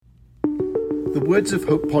The Words of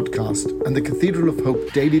Hope podcast and the Cathedral of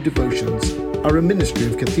Hope daily devotions are a ministry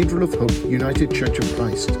of Cathedral of Hope United Church of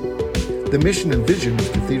Christ. The mission and vision of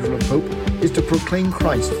Cathedral of Hope is to proclaim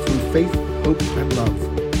Christ through faith, hope and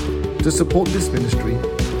love. To support this ministry,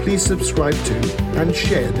 please subscribe to and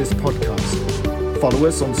share this podcast. Follow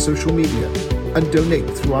us on social media and donate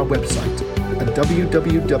through our website at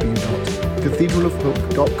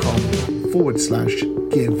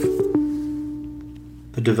www.cathedralofhope.com/give.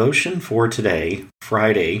 The devotion for today,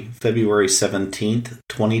 Friday, February 17th,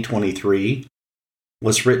 2023,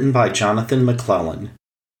 was written by Jonathan McClellan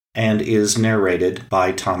and is narrated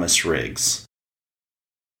by Thomas Riggs.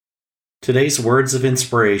 Today's words of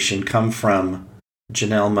inspiration come from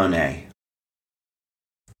Janelle Monáe.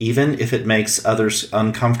 Even if it makes others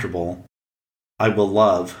uncomfortable, I will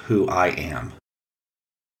love who I am.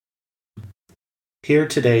 Hear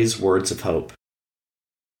today's words of hope.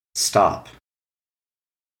 Stop.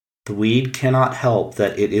 The weed cannot help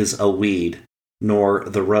that it is a weed, nor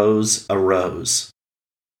the rose a rose.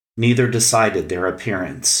 Neither decided their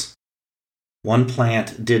appearance. One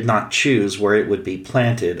plant did not choose where it would be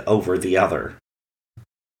planted over the other.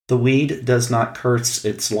 The weed does not curse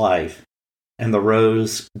its life, and the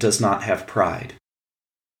rose does not have pride.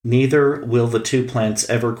 Neither will the two plants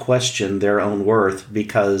ever question their own worth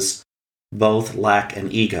because both lack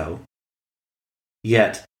an ego.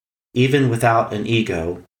 Yet, even without an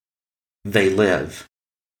ego, they live,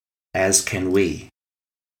 as can we.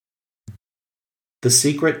 The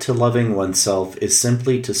secret to loving oneself is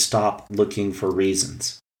simply to stop looking for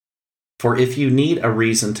reasons. For if you need a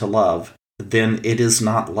reason to love, then it is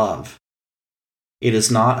not love. It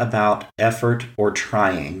is not about effort or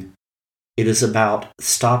trying. It is about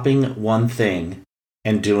stopping one thing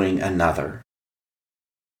and doing another.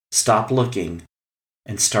 Stop looking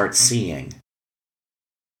and start seeing.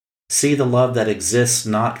 See the love that exists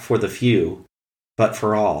not for the few, but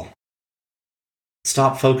for all.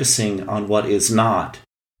 Stop focusing on what is not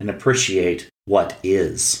and appreciate what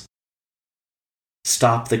is.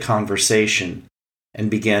 Stop the conversation and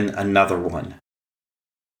begin another one.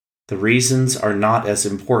 The reasons are not as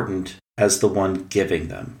important as the one giving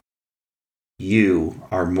them. You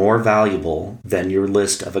are more valuable than your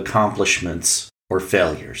list of accomplishments or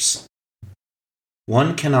failures.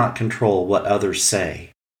 One cannot control what others say,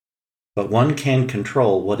 but one can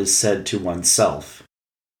control what is said to oneself.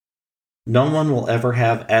 No one will ever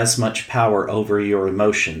have as much power over your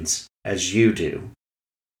emotions as you do.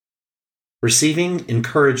 Receiving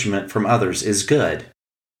encouragement from others is good,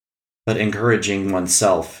 but encouraging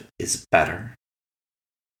oneself is better.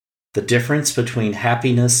 The difference between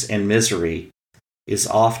happiness and misery is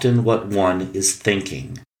often what one is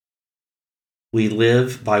thinking. We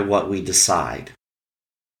live by what we decide.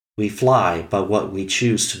 We fly by what we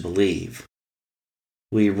choose to believe.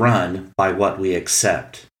 We run by what we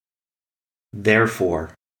accept.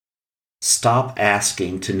 Therefore, stop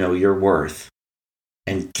asking to know your worth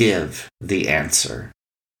and give the answer.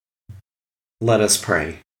 Let us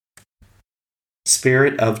pray.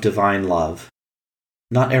 Spirit of divine love,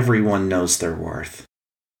 not everyone knows their worth.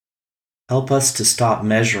 Help us to stop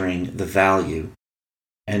measuring the value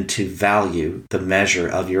and to value the measure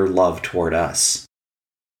of your love toward us.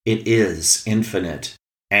 It is infinite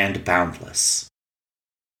and boundless.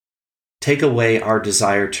 Take away our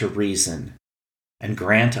desire to reason and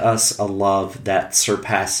grant us a love that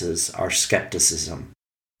surpasses our skepticism.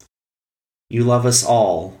 You love us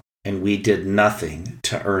all, and we did nothing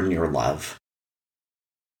to earn your love.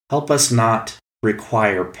 Help us not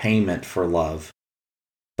require payment for love,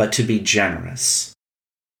 but to be generous.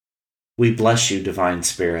 We bless you, Divine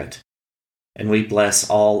Spirit, and we bless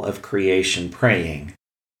all of creation, praying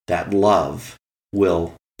that love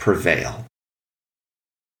will prevail.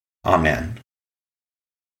 Amen.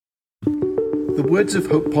 The Words of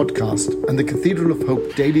Hope podcast and the Cathedral of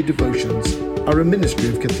Hope daily devotions are a ministry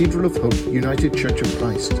of Cathedral of Hope United Church of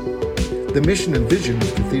Christ. The mission and vision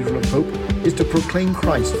of Cathedral of Hope is to proclaim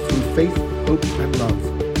Christ through faith, hope and love.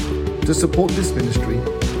 To support this ministry,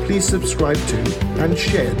 please subscribe to and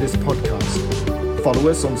share this podcast. Follow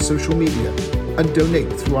us on social media and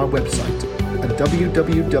donate through our website at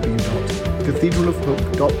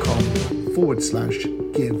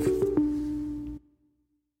www.cathedralofhope.com/give.